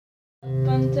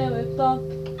Until we pop,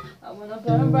 I wanna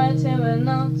burn bright till we're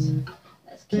not.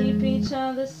 Let's keep each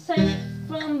other safe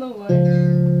from the world.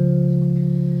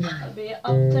 I'll be an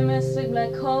optimistic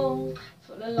black hole,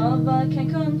 full of love I can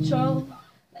control.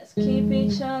 Let's keep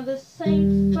each other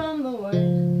safe from the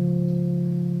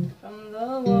world, from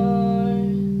the war.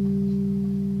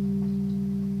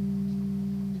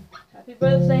 Happy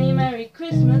birthday, Merry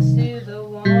Christmas to the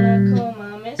one I call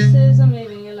my missus. I'm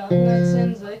leaving a lot of nuts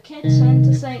in the kitchen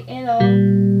to say it all.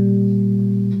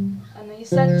 I know you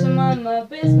said to mind my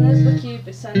business, but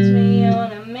Cupid sent me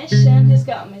on a mission. He's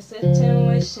got me sitting,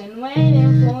 wishing,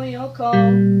 waiting for your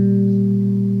call.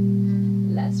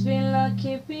 Let's be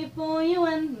lucky people, you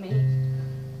and me.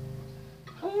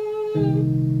 Ooh,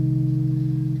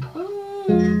 ooh,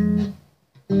 ooh,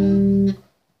 ooh.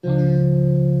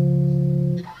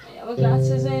 Your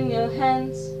glasses in your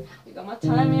hands, you got my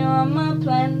time, you're on my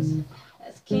plans.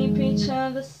 Let's keep each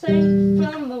other safe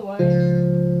from the world.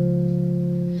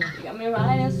 You got me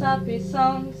writing happy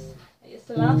songs, I used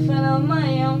to laugh on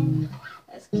my own.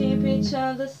 Let's keep each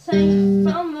other safe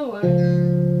from the world,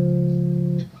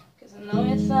 'cause I know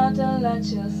it's hard to let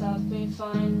yourself be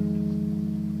fine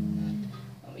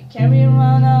when we carry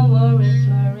around our worried,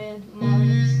 flurried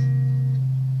minds.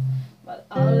 But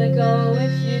I'll let go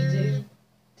if you do.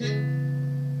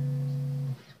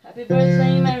 Happy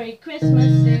birthday, Merry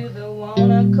Christmas to the one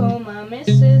I call my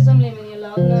missus. I'm leaving you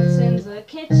love notes in the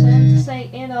kitchen to say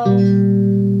it all.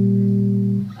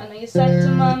 I know you said to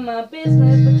mind my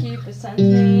business, but Cupid sent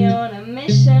me on a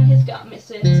mission. He's got me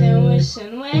sitting,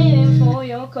 wishing, waiting for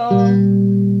your call.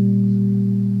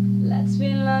 Let's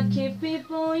be lucky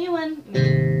people, you and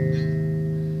me.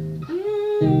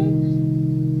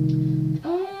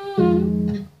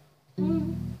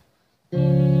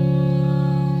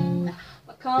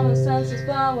 Common sense is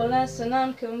powerless, and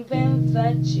I'm convinced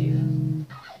that you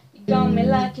got me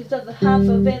like you've done the half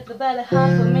of it, the better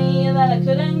half of me, and that I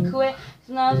couldn't quit. 'Cause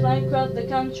now I've like across the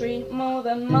country more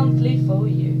than monthly for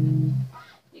you.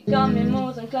 You got me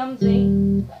more than clumsy,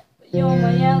 but you're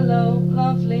my yellow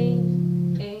lovely.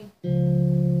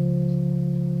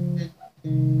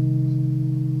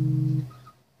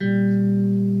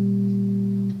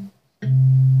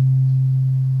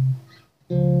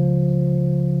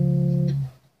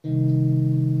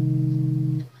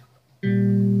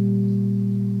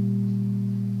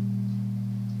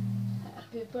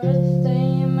 Happy birthday.